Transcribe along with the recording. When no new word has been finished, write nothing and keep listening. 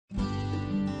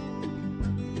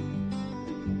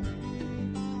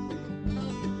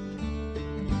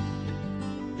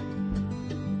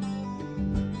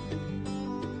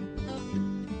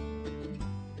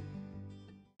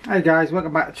Hi guys,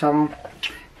 welcome back to the channel.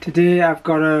 Today I've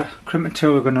got a crimping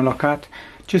tool we're going to look at.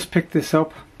 Just picked this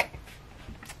up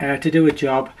to do a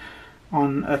job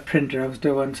on a printer I was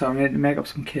doing, so I need to make up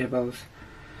some cables.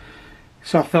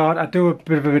 So I thought I'd do a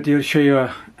bit of a video to show you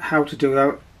how to do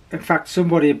that. In fact,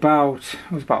 somebody it was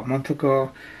about a month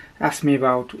ago, asked me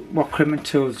about what crimping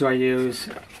tools do I use,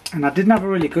 and I didn't have a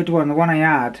really good one. The one I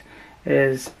had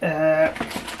is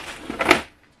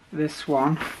this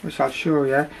one, which I'll show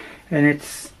you, and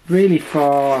it's really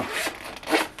for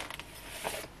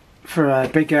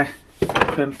bigger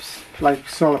crimps like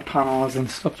solar panels and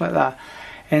stuff like that,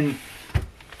 and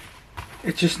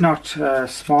it's just not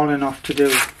small enough to do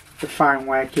the fine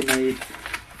work you need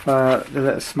for the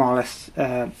little smallest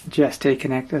GST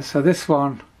connectors. So this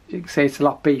one, you can see it's a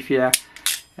lot beefier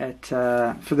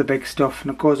for the big stuff,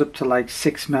 and it goes up to like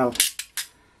 6mm.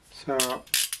 So,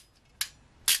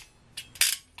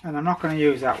 and I'm not going to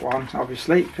use that one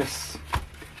obviously, because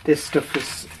this stuff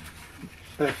is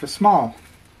for small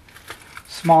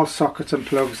sockets and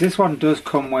plugs. This one does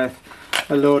come with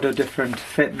a load of different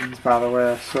fittings, by the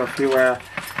way, so if you were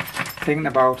thinking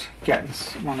about getting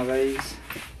one of these,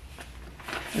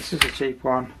 this is a cheap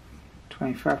one,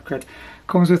 25 quid.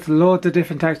 Comes with loads of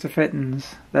different types of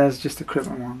fittings. There's just the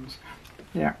crimping ones,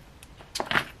 yeah,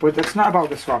 but it's not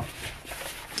about this one.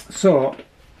 So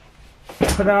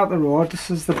put it out the road.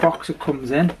 This is the box it comes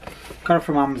in. Got it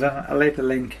from Amazon. I'll leave the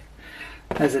link.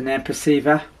 There's the name,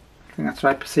 Preciva. I think that's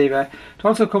right, Preciva. It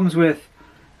also comes with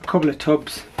a couple of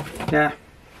tubs. Yeah,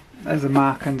 there's the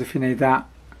markings if you need that.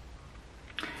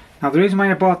 Now the reason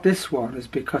why I bought this one is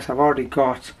because I've already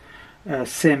got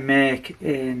same make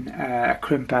in a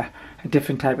crimper, a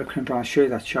different type of crimper. I'll show you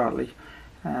that shortly.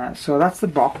 So that's the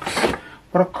box.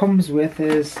 What it comes with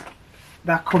is,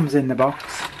 that comes in the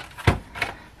box.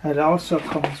 It also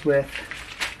comes with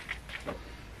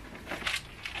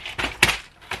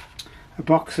a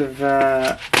box of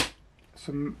a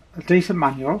decent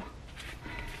manual.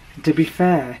 To be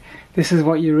fair, this is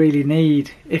what you really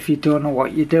need if you don't know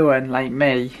what you're doing, like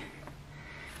me.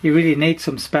 You really need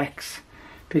some specs,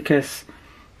 because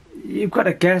you've got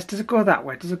to guess, does it go that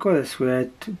way, does it go this way,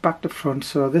 back to front,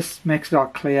 so this makes it all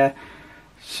clear.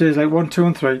 So it's like 1, 2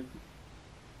 and 3.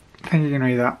 I think you can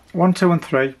read that. 1, 2 and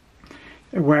 3.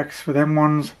 It works for them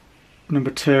ones,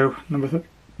 number 2, number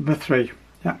 3.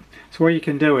 Yeah. So what you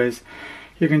can do is,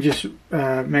 you can just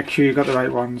make sure you got the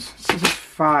right ones. So it's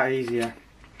far easier.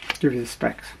 Give you the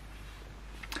specs.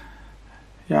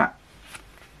 Yeah.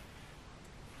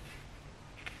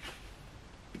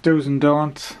 Do's and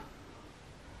don'ts.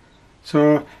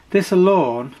 So this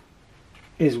alone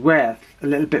is worth a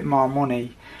little bit more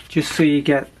money, just so you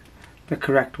get the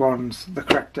correct ones, the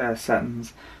correct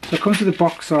settings. So it comes with a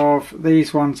box of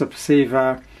these ones, are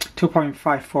Preciva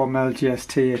 2.54mm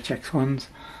GST HX ones.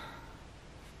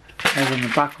 There's in the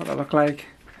back what they look like.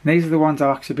 And these are the ones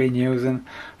I've actually been using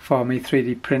for my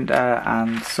 3D printer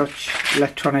and such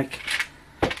electronic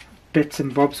bits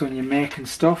and bobs when you're making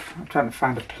stuff. I'm trying to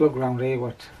find a plug around here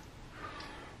what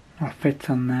fits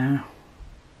on there.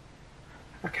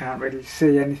 I can't really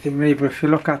see anything really, but if you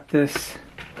look at this,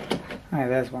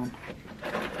 there's one.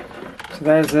 So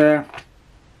there's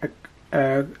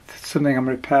something I'm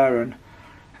repairing,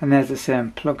 and there's the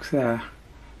same plugs there.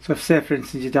 So if, say for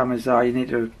instance, you damage that, you need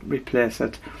to replace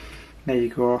it, there you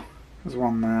go, there's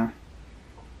one there.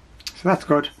 So that's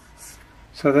good.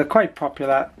 So they're quite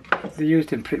popular. They're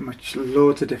used in pretty much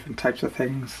loads of different types of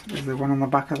things. Is there one on the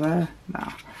back of there?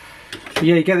 No. But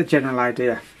yeah, you get the general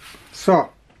idea.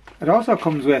 So it also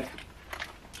comes with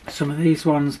some of these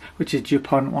ones, which is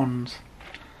Dupont ones,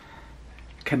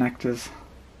 connectors,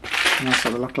 and that's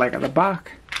what they look like at the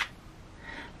back.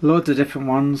 Loads of different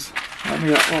ones. Let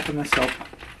me open this up.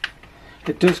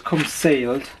 It does come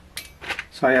sealed,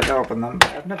 so I had to open them.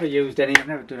 I've never used any, I've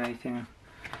never done anything.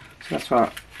 So that's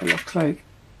what it looks like.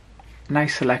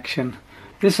 Nice selection.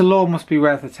 This alone must be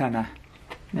worth a tenner.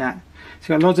 Yeah.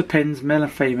 So you've got loads of pins, male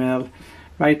and female,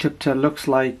 right up to, looks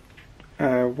like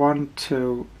 1,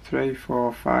 2, 3,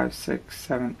 4, 5, 6,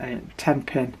 7, 8, 10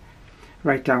 pin,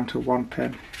 right down to 1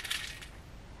 pin.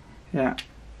 Yeah.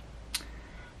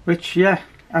 Which, yeah,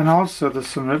 and also there's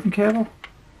some ribbon cable,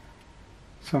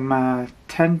 some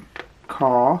 10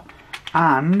 core,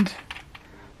 and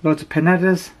loads of pin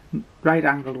headers, right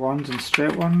angled ones and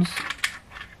straight ones.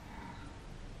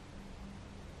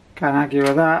 Can't argue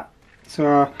with that.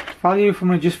 So value for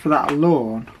money just for that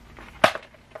alone,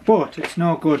 but it's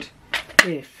no good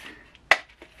if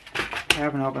I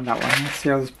haven't opened that one. Let's see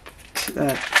how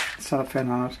there's cellophane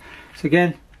on it. So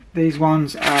again, these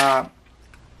ones are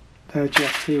the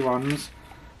GST ones,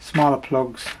 smaller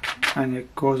plugs, and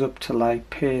it goes up to like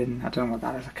pin, I don't know what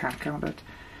that is, I can't count it,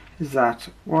 is that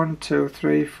 1, 2,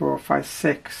 3, 4, 5,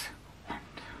 6,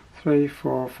 3,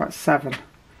 4, 5, 7. So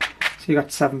you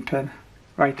got 7 pin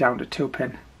right down to 2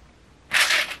 pin.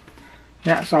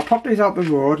 Yeah, so I'll pop these out the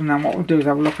road, and then what we'll do is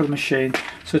have a look at the machine.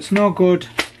 So it's no good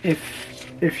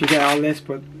if you get all this,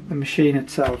 but the machine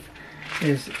itself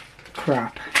is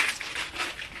crap.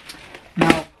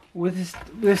 Now with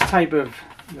this type of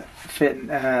fitting,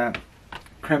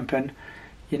 crimping,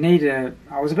 you need a.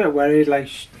 I was a bit worried, like,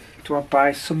 do I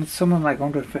buy something like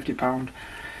 £150?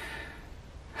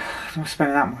 I don't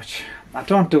spend that much. I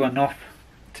don't do enough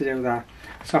to do that.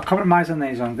 So I compromise on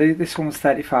these ones. This one's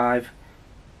 35,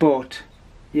 but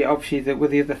yeah, obviously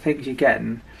with the other things you're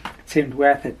getting, it seemed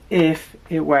worth it if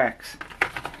it works.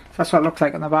 So that's what it looks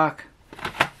like on the back.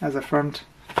 There's the front.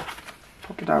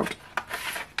 Pop it out.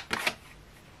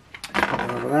 Put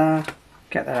it over there.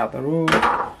 Get that out the road.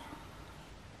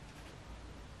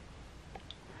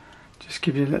 Just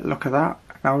give you a little look at that.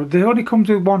 Now they only comes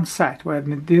with one set, where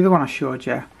the other one I showed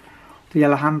you, the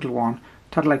yellow handle one,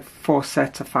 it had like 4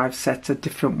 sets or 5 sets of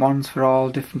different ones for all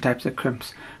different types of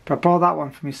crimps. But I bought that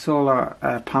one for my solar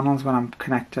panels when I'm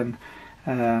connecting,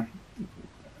 doing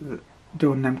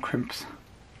them crimps.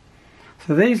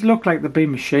 So these look like they've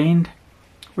been machined,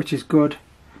 which is good.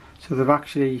 So they've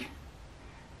actually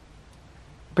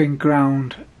been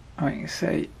ground, I can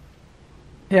see.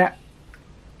 Yeah.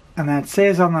 And then it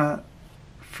says on the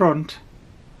front,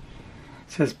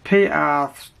 it says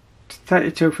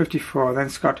PR-3254, then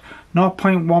it's got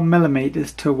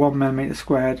 0.1mm to 1mm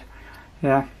squared.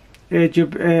 Yeah.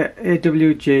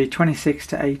 AWG 26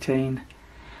 to 18.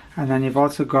 And then you've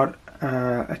also got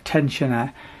a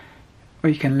tensioner,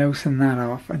 where you can loosen that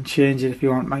off and change it if you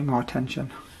want to make more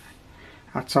tension.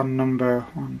 That's on number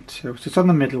 1, 2. So it's on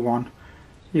the middle one.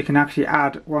 You can actually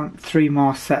add 3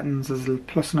 more settings. There's a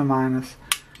plus and a minus.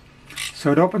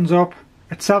 So it opens up.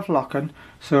 It's self-locking.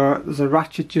 So there's a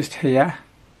ratchet just here.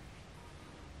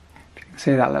 If you can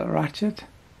see that little ratchet.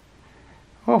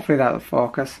 Hopefully that'll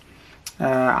focus.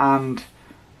 And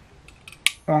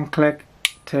 1 click,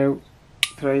 2,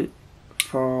 3,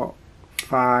 4,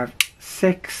 5,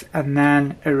 6, and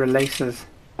then it releases.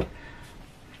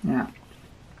 Yeah.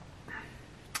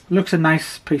 Looks a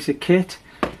nice piece of kit.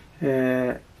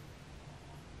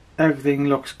 Everything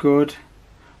looks good.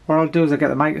 What I'll do is I'll get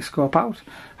the microscope out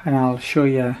and I'll show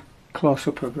you a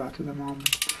close-up of that at the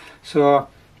moment. So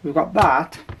we've got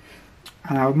that,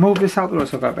 and I'll move this out the road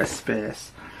so I've got a bit of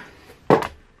space.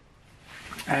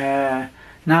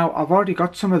 Now I've already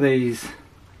got some of these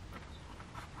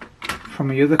from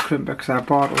my other crimper, because I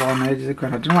bought one ages ago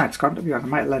and I don't know why it's gone, to be honest. I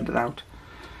might lend it out.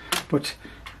 But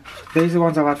these are the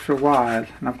ones I've had for a while,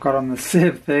 and I've got on the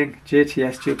same thing,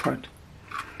 JTS Dupont.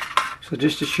 So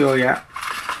just to show you,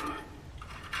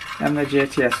 them the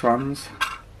JTS ones.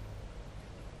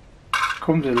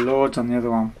 Comes with loads on the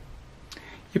other one.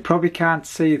 You probably can't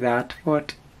see that,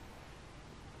 but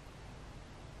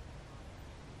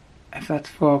if that's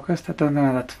focused, I don't know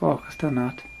whether that's focused or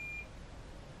not.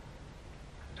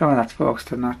 I don't know if that's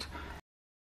focused or not.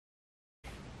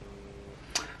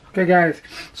 Okay guys,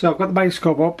 so I've got the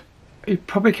microscope up. You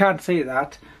probably can't see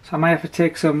that, so I might have to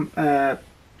take some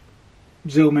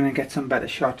zoom in and get some better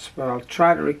shots, but I'll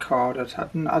try to record it.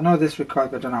 I know this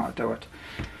records, but I don't know how to do it.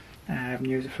 I haven't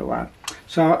used it for a while.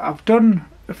 So I've done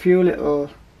a few little,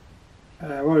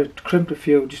 well, crimped a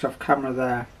few just off camera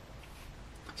there.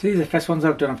 So these are the first ones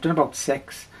I've done. I've done about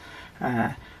 6,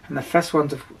 and the first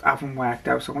ones haven't worked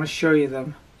out, so I'm going to show you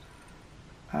them.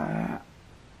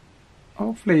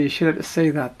 Hopefully you should be able to see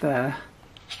that there.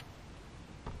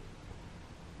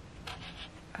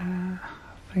 I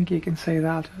think you can see that.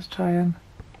 I'll just try and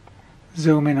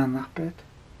zoom in on that bit.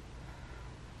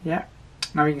 Yeah,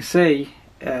 now you can see,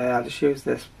 I'll just use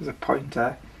this as a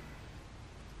pointer.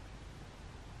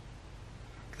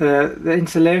 The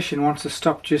insulation wants to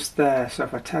stop just there, so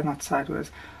if I turn that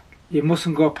sideways, you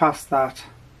mustn't go past that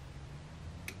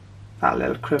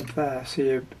little crimp there. So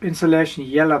your insulation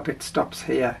yellow bit stops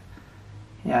here.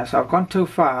 Yeah, so I've gone too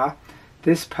far.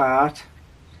 This part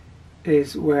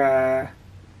is where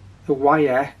the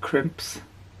wire crimps,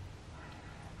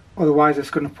 otherwise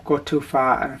it's going to go too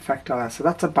far and affect all that. So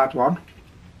that's a bad one.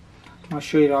 I'll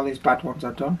show you all these bad ones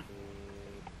I've done.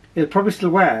 It'll probably still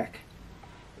work,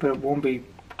 but it won't be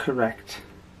correct.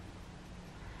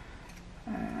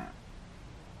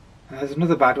 There's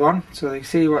another bad one. So you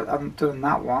see what I'm doing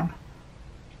that one.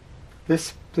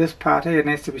 This part here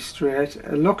needs to be straight.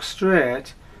 It looks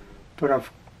straight, but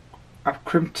I've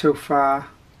crimped too far.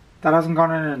 That hasn't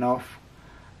gone in enough,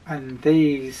 and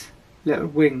these little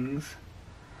wings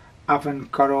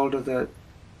haven't got hold of the,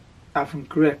 haven't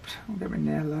gripped. I'll get my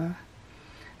nail there.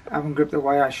 I haven't gripped the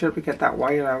wire. I should be get that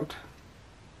wire out.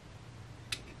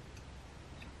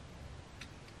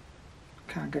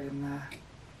 Can't get in there.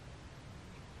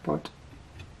 But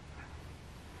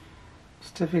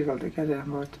it's difficult to get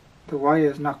in, but the wire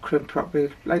is not crimped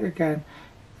properly. Like again,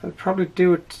 it'll probably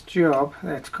do its job.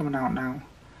 There, it's coming out now.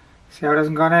 See how it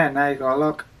hasn't gone in? There you go,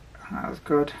 look. That was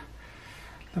good.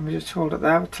 Let me just hold it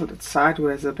there, tilt it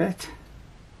sideways a bit.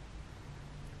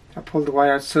 I pulled the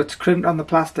wire out, so it's crimped on the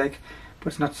plastic, but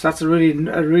it's not. So that's a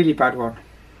really bad one.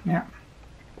 Yeah.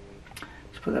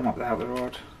 Just put them up there on the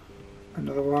road.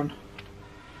 Another one.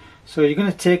 So you're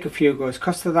going to take a few goes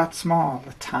because they're that small,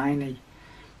 they're tiny.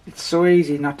 It's so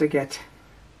easy not to get.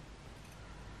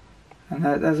 And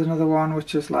there's another one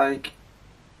which is like,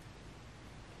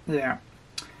 yeah,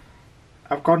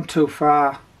 I've gone too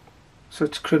far. So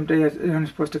it's crimped. You're only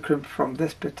supposed to crimp from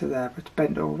this bit to there, but it's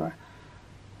bent over.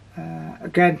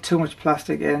 Again, too much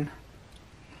plastic in.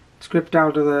 It's gripped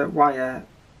out of the wire,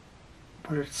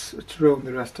 but it's ruined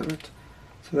the rest of it.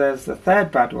 So there's the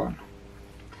third bad one.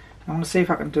 I want to see if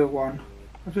I can do one.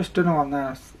 I've just done one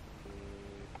there.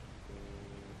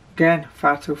 Again,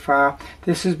 far too far.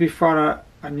 This is before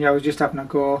I knew I was just having a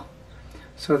go.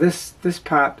 So this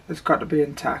part has got to be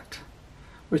intact,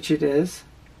 which it is.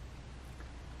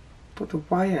 But the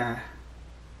wire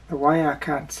I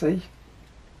can't see.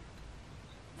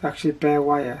 It's actually bare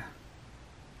wire.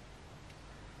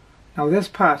 Now this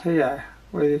part here,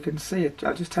 where you can see it,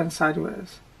 I'll just turn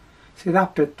sideways. See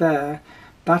that bit there?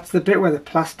 That's the bit where the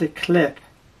plastic clip,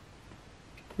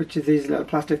 which is these little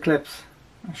plastic clips.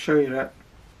 I'll show you that.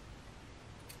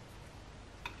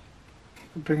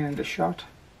 I'll bring it into shot.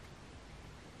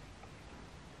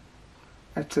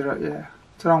 It's the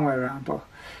wrong way around, but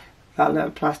that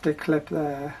little plastic clip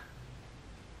there,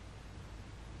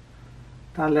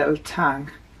 that little tang,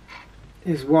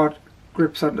 is what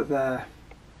grips onto there.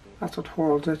 That's what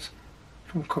holds it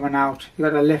from coming out. You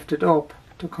got to lift it up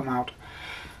to come out.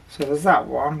 So there's that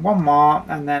one. One more,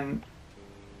 and then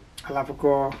I'll have a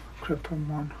go crimping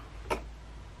one.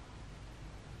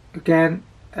 Again,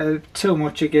 too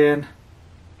much again.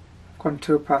 I've gone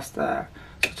too past there.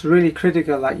 So it's really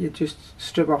critical that you just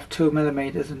strip off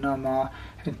 2mm and no more.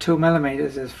 And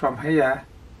 2mm is from here.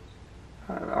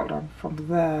 Hold on, from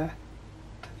there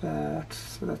to there.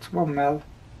 So that's 1mm,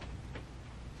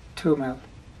 2mm.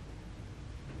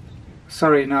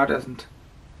 Sorry, no, it isn't.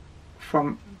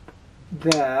 From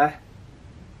there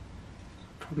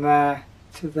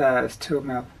to there is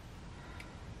 2mm.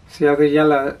 See how the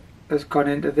yellow has gone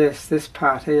into this? This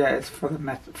part here is for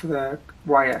the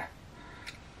wire.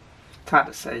 It's hard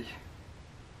to see.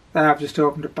 There, I've just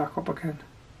opened it back up again.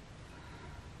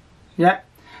 Yeah,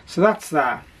 so that's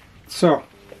that. So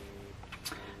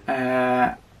what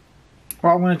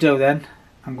I'm going to do then,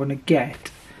 I'm going to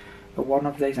get one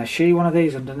of these. I'll show you one of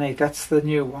these underneath. That's the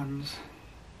new ones.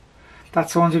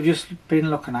 That's the ones we've just been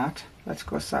looking at. Let's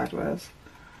go sideways.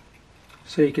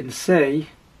 So you can see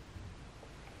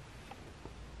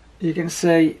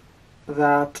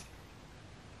that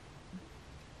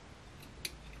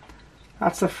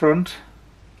that's the front.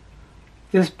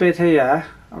 This bit here,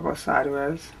 I'll go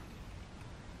sideways.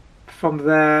 From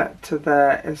there to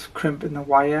there is crimping the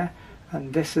wire,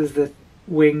 and this is the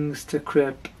wings to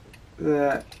crimp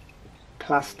the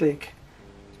plastic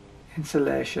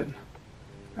insulation.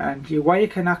 And your wire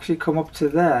can actually come up to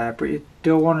there, but you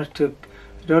don't want it to.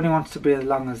 It only wants to be as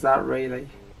long as that, really.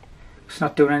 It's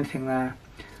not doing anything there.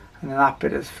 And then that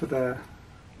bit is for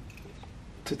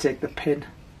to take the pin.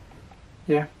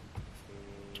 Yeah.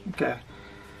 Okay.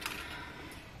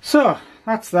 So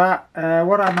that's that.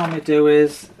 What I normally do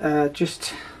is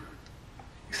just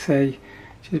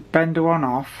bend the one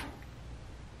off.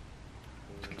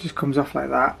 So it just comes off like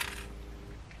that,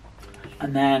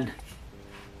 and then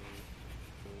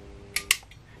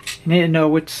you need to know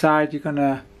which side you're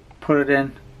gonna put it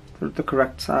in, the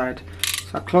correct side.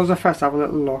 So I'll close it first, have a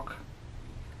little look.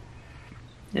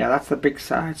 Yeah, that's the big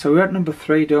side. So we're at number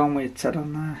 3, don't we? It said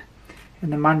on there.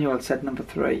 In the manual it said number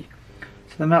 3.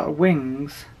 So the metal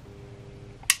wings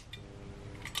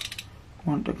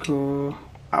want to go.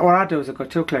 What I do is I go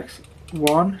 2 clicks.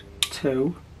 1,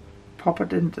 2, pop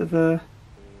it into there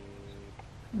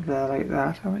like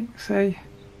that. I mean, see.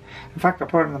 In fact, I'll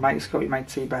put it in the microscope. You might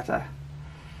see better.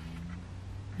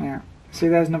 Yeah. See,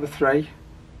 there's number 3.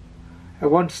 It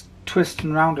wants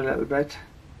twisting round a little bit.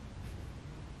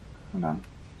 Hold on.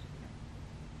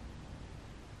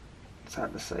 It's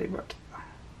hard to see, but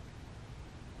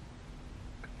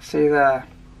see there.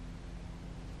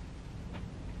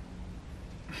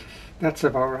 That's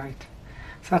about right.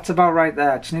 So that's about right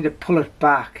there. Just need to pull it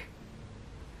back.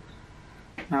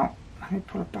 Now, let me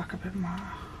pull it back a bit more.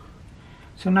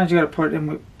 Sometimes you got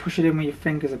to push it in with your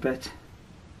fingers a bit.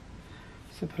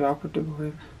 It's a bit awkward to go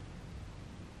in.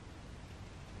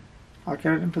 I'll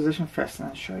get it in position first and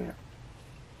then show you.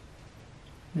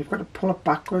 You've got to pull it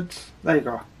backwards. There you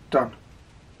go. Done.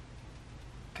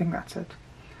 I think that's it.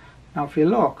 Now if you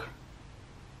look,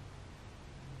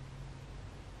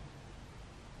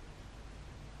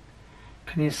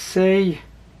 can you see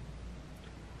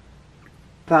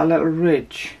that little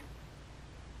ridge?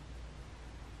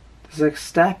 There's a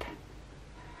step.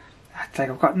 It's like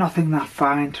I've got nothing that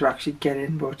fine to actually get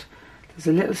in, but there's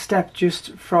a little step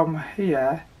just from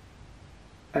here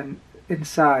and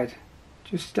inside.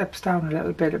 Just steps down a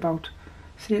little bit about.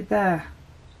 See it there?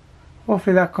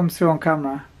 Hopefully that comes through on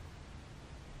camera.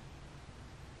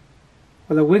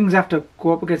 Well, the wings have to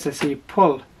go up against it, so you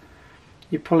pull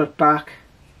it back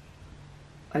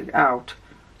like out,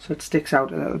 so it sticks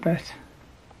out a little bit.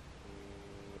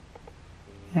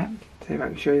 Yeah, see if I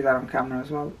can show you that on camera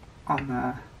as well. On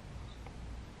there,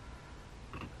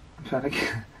 I'm trying to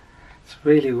get, it's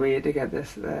really weird to get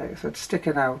this there, so it's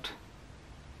sticking out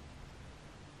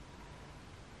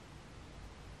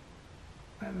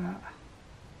like that.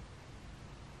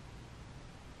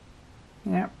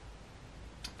 Yeah,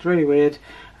 it's really weird.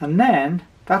 And then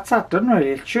that's that done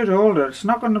really. It should hold it. It's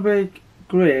not going to be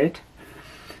great.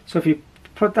 So if you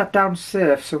put that down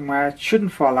safe somewhere, it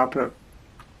shouldn't fall out, but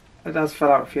it has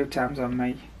fell out a few times on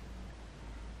me.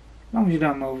 As long as you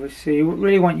don't move it. So you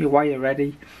really want your wire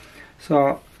ready.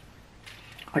 So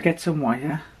I get some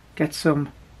wire, get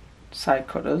some side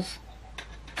cutters.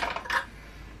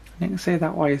 You can see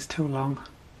that wire is too long.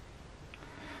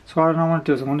 So what I want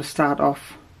to do is I want to start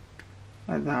off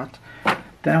like that.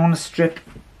 Then I want to strip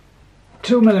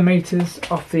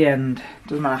 2mm off the end.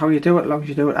 Doesn't matter how you do it, as long as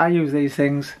you do it. I use these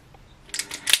things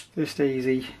just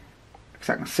easy, because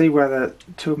I can see where the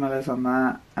 2mm is on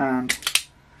there, and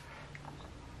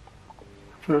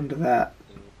put under there.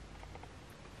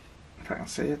 If I can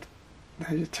see it,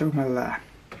 there's your 2mm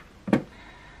there.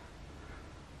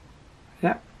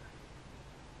 Yep.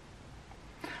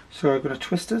 So I'm going to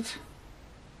twist it.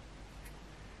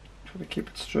 Try to keep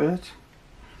it straight.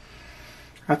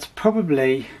 That's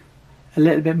probably a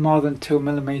little bit more than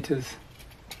 2mm.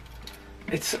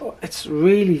 It's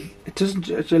really,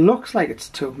 it looks like it's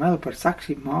 2mm, but it's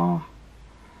actually more.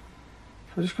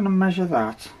 So I'm just going to measure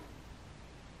that.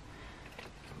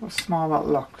 Look how small that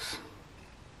looks.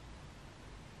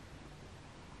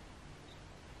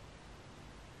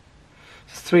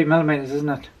 It's 3mm, isn't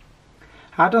it?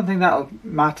 I don't think that'll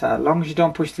matter as long as you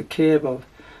don't push the cable,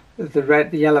 the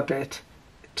yellow bit,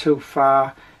 too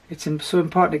far. It's so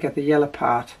important to get the yellow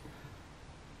part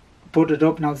buttered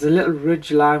up. Now there's a little ridge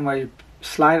line where you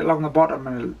slide it along the bottom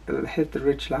and it'll hit the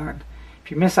ridge line.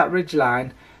 If you miss that ridge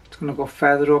line, it's going to go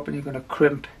further up and you're going to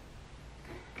crimp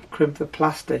the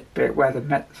plastic bit where the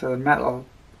metal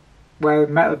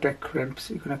bit crimps.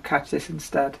 You're going to catch this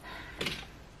instead.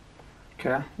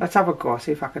 Okay, let's have a go,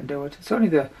 see if I can do it. It's only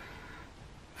the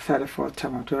third or fourth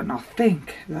time I'm doing it, and I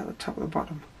think that's the top of the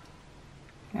bottom.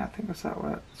 Yeah, I think that's that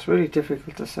way. It's really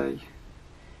difficult to see.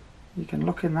 You can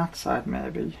look in that side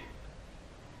maybe.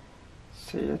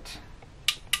 See it.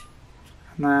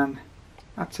 And then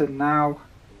that's it now.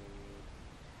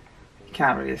 You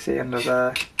can't really see under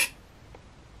there.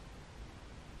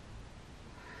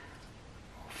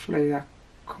 Hopefully that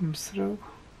comes through.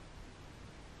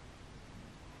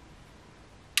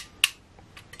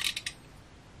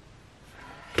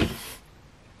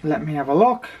 Let me have a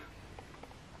look.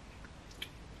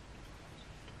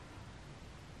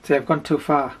 See, I've gone too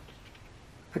far.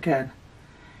 Again.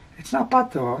 It's not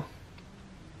bad though.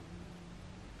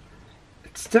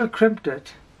 It's still crimped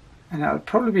it, and it'll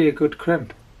probably be a good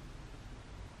crimp.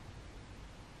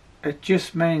 It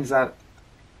just means that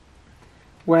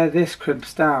where this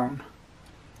crimps down,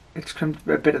 it's crimped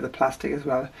a bit of the plastic as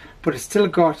well, but it's still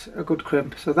got a good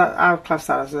crimp, so that I would class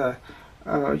that as a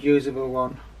usable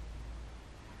one.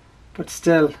 But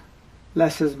still,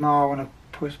 less is more when I'm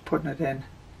putting it in.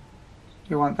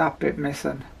 You want that bit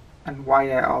missing and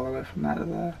wire all the way from there to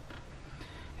there.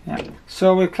 Yeah,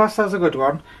 so we'll class that as a good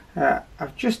one.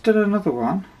 I've just done another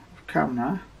one with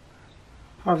camera.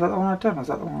 Oh, is that the one I've done? Or is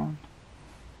that the one?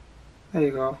 There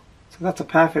you go. So that's a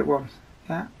perfect one.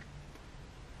 Yeah.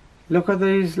 Look at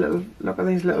these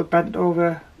little bent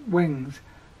over wings.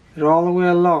 They're all the way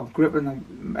along, gripping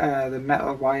the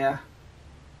metal wire.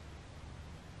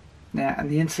 Yeah, and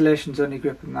the insulation's only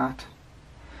gripping that.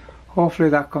 Hopefully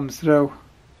that comes through.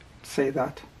 See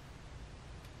that.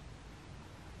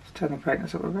 Let's turn the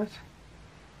brightness up a bit.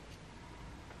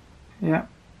 Yeah.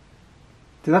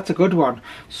 So that's a good one.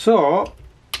 So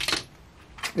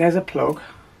there's a plug,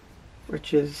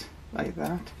 which is like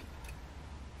that.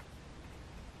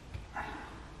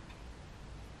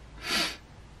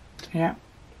 Yeah.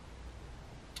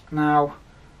 Now,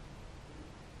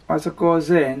 as it goes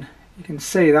in, you can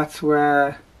see that's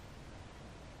where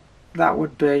that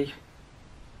would be.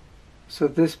 So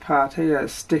this part here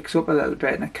sticks up a little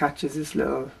bit and it catches this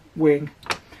little wing.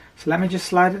 So let me just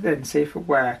slide it in, see if it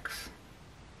works.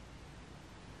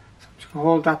 So I'm just going to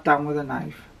hold that down with a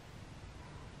knife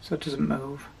so it doesn't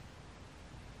move.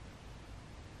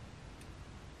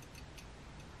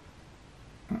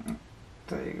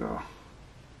 There you go.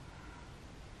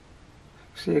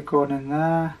 See it going in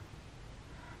there.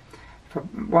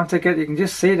 Once I get, you can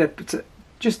just see that it's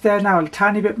just there now, a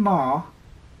tiny bit more.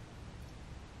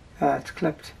 It's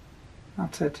clipped.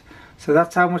 That's it. So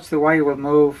that's how much the wire will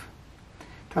move.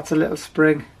 That's a little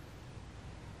spring.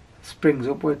 It springs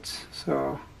upwards.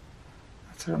 So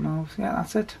that's how it moves. Yeah,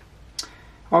 that's it.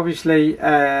 Obviously,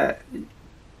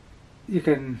 you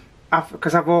can,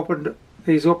 because I've opened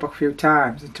these up a few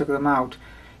times and took them out,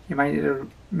 you might need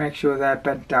to make sure they're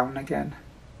bent down again.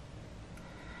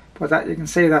 But that, you can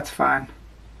see that's fine.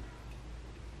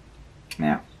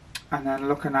 Yeah, and then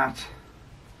looking at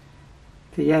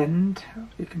the end,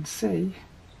 you can see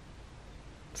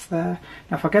it's there.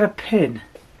 Now if I get a pin,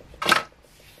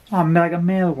 like a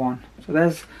male one, so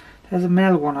there's a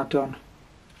male one I've done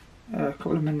a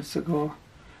couple of minutes ago.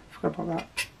 Forgot about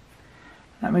that.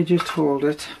 Let me just hold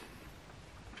it,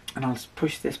 and I'll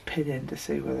push this pin in to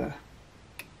see whether.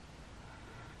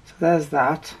 So there's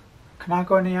that. Can I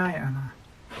go in the eye or not?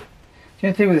 The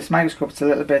only thing with this microscope, it's a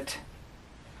little bit,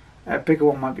 a bigger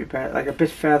one might be better, like a bit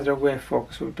further away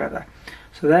focus would be better.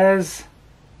 So there's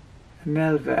the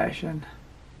male version,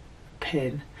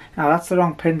 pin. Now that's the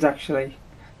wrong pins actually.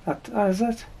 That, oh, is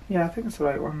it? Yeah, I think it's the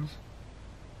right ones.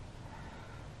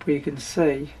 But you can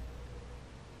see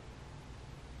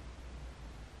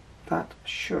that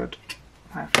should,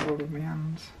 I have to hold with my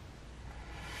hands,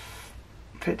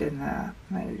 fit in there.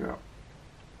 There you go.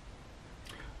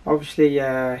 Obviously,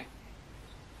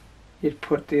 you'd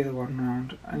put the other one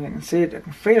round, and you can see it. I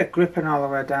can feel it gripping all the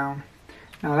way down.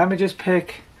 Now let me just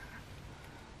pick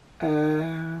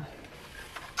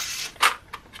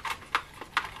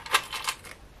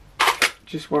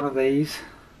just one of these.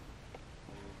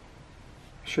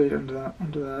 Show you under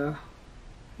there.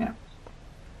 Yeah.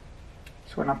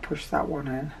 So when I push that one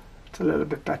in, it's a little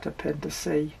bit better pin to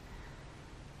see.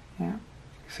 Yeah.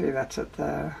 See, that's it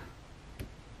there.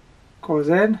 Goes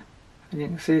in, and you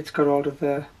can see it's got all of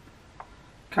the.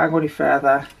 Can't go any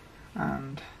further,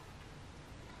 and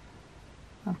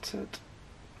that's it.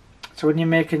 So when you're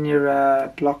making your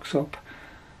blocks up,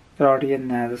 they're already in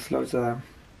there. There's loads of them,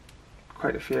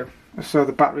 quite a few. So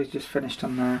the battery's just finished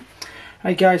on there.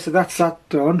 Hey guys, so that's that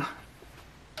done.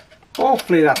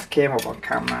 Hopefully that came up on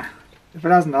camera. If it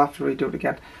hasn't, I'll have to redo it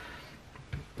again.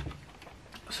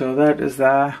 So there it is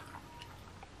there.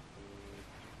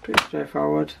 Pretty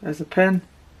straightforward. There's the pin,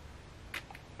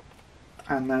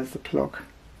 and there's the plug.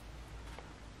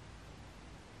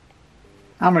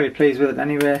 I'm really pleased with it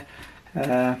anyway.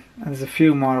 And there's a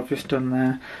few more I've just done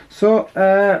there. So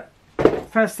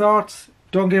first thoughts,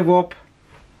 don't give up.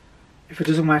 If it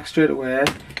doesn't work straight away,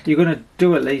 you're going to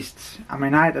do at least, I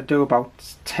mean, I had to do about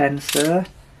 10 there.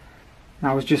 And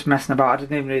I was just messing about. I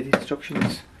didn't even read the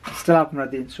instructions. I still haven't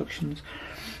read the instructions.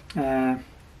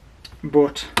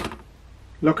 But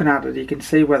looking at it, you can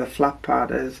see where the flat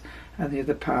part is and the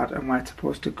other part, and where it's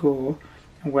supposed to go,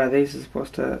 and where these are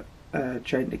supposed to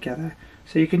join together.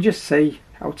 So you can just see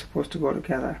how it's supposed to go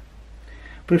together.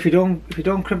 But if you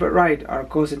don't crimp it right, or it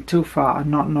goes in too far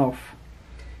and not enough,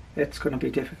 it's going to be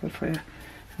difficult for you.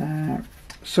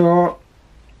 So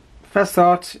first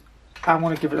thought, I'm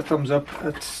going to give it a thumbs up.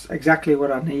 It's exactly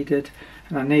what I needed,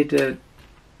 and I need to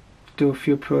do a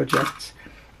few projects.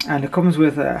 And it comes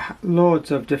with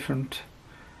loads of different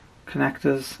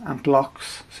connectors and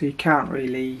blocks, so you can't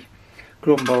really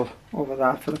grumble over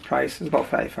that for the price. It's about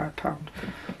 £35.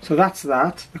 So that's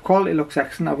that. The quality looks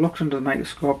excellent. I've looked under the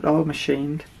microscope, all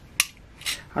machined.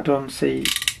 I don't see,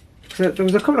 there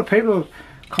was a couple of people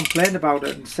complained about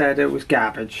it and said it was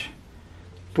garbage,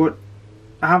 but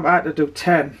I have had to do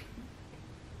 10,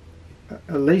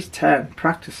 at least 10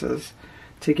 practices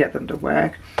to get them to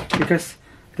work, because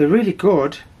they're really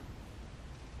good,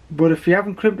 but if you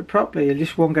haven't crimped it properly, you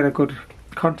just won't get a good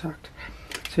contact.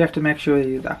 So you have to make sure you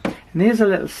do that. And there's a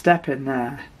little step in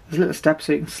there. There's a little step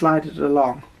so you can slide it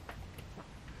along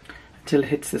until it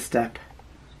hits the step.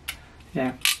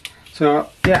 Yeah. So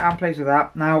yeah, I'm pleased with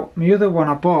that. Now my other one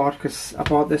I bought, because I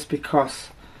bought this because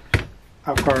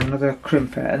I've got another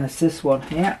crimper, and it's this one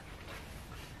here.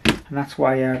 And that's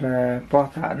why I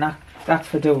bought that. And that's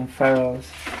for doing ferrules.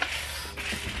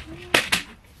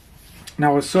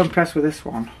 Now I was so impressed with this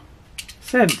one.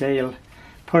 Same deal.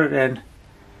 Put it in. I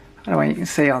don't know what you can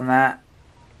see on that.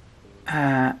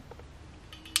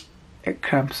 It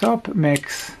crimps up. It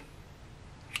makes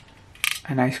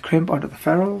a nice crimp onto the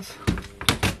ferrules.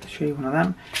 I'll show you one of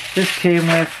them. This came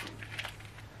with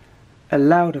a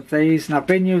load of these, and I've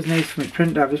been using these for my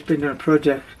printer. I've just been doing a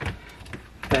project,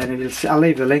 and you'll see, I'll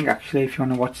leave the link actually if you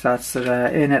want to watch that. So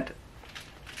in it,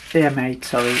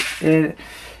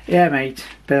 AM8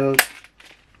 build.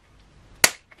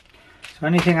 So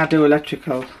anything I do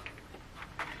electrical,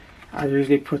 I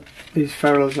usually put these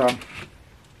ferrules on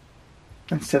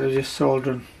instead of just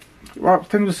soldering. Well,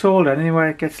 things with soldering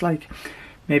anyway, it gets like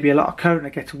maybe a lot of current,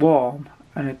 it gets warm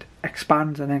and it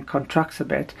expands and then contracts a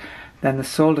bit. Then the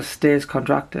solder stays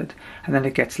contracted and then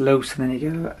it gets loose and then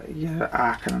you get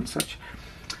arcing and such.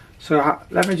 So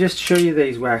let me just show you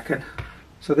these working.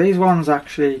 So these ones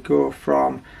actually go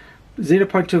from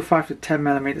 0.25 to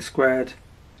 10mm squared,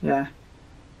 yeah.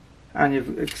 And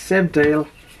you've same deal.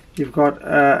 You've got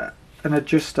an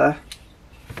adjuster,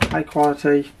 high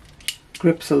quality.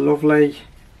 Grips are lovely,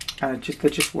 and they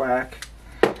just work.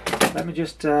 Let me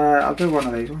just I'll do one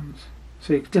of these ones.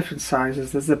 So different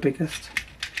sizes. There's the biggest.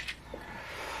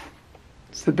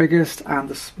 It's the biggest, and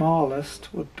the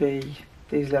smallest would be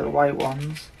these little white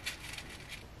ones,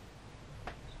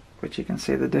 which you can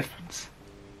see the difference.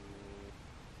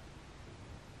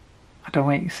 I don't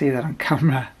want you to see that on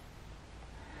camera.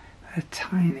 They're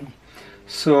tiny.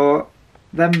 So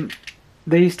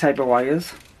these type of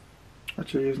wires,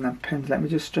 what you're using them pins, let me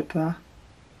just strip that.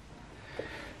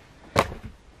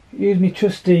 Use me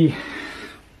trusty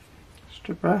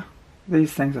stripper.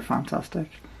 These things are fantastic.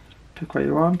 Pick what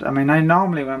you want. I mean,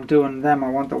 normally when I'm doing them, I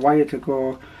want the wire to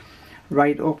go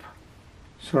right up,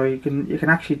 so you can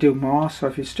actually do more. So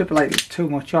if you strip it like too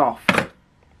much off,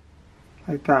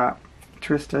 like that,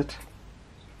 twist it.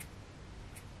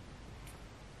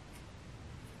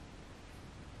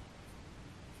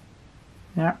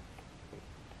 Yeah.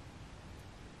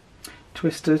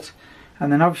 Twist it,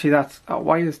 and then obviously that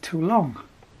wire is too long,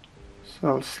 so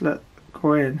I'll just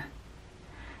go in.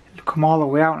 It'll come all the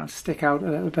way out and stick out a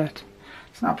little bit.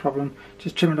 It's not a problem.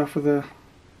 Just trim it off with the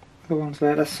ones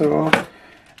later. So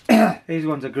these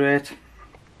ones are great.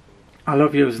 I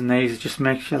love using these. It just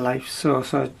makes your life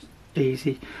so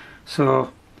easy.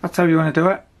 So that's how you want to do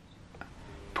it.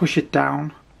 Push it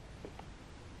down,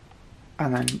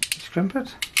 and then just crimp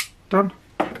it. Done.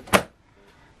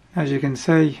 As you can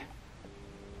see,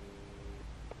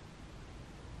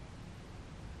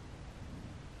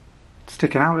 it's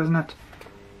sticking out, isn't it?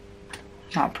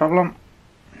 Not a problem.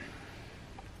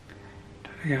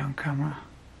 Don't get on camera.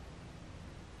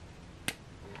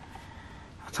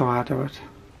 That's how I do it.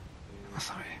 Oh,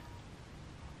 sorry.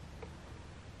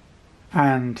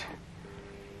 And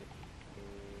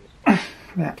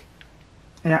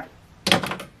yeah,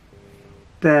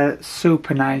 they're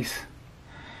super nice,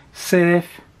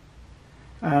 safe.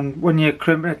 And when you're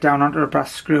crimping it down onto a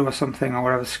brass screw or something, or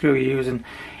whatever screw you're using,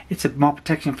 it's a more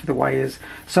protection for the wires.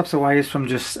 Stops the wires from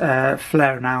just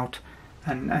flaring out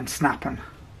and snapping.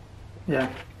 Yeah.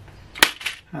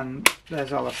 And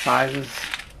there's all the sizes.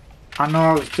 I know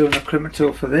I was doing a crimper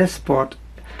tool for this, but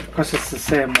because it's the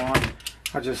same one,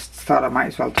 I just thought I might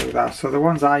as well do that. So the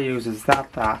ones I use is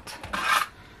that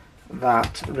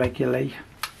regularly.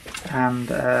 And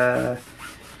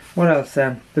what else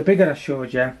then? The bigger I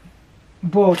showed you.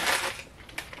 But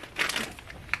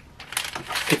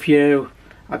if you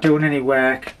are doing any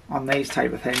work on these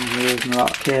type of things, you're using a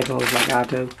lot of cables like I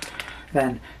do,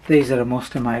 then these are a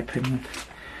must in my opinion.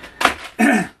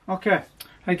 Okay,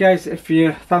 hey guys, if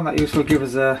you found that useful, give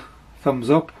us a thumbs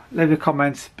up, leave your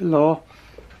comments below,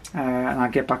 and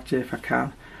I'll get back to you if I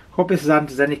can. Hope this has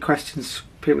answered any questions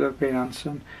people have been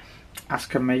asking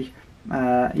me.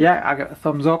 Yeah, I get a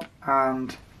thumbs up,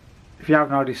 and if you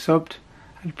haven't already subbed,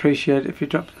 I'd appreciate it if you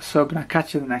dropped a sub, and I'll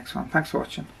catch you in the next one. Thanks for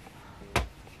watching.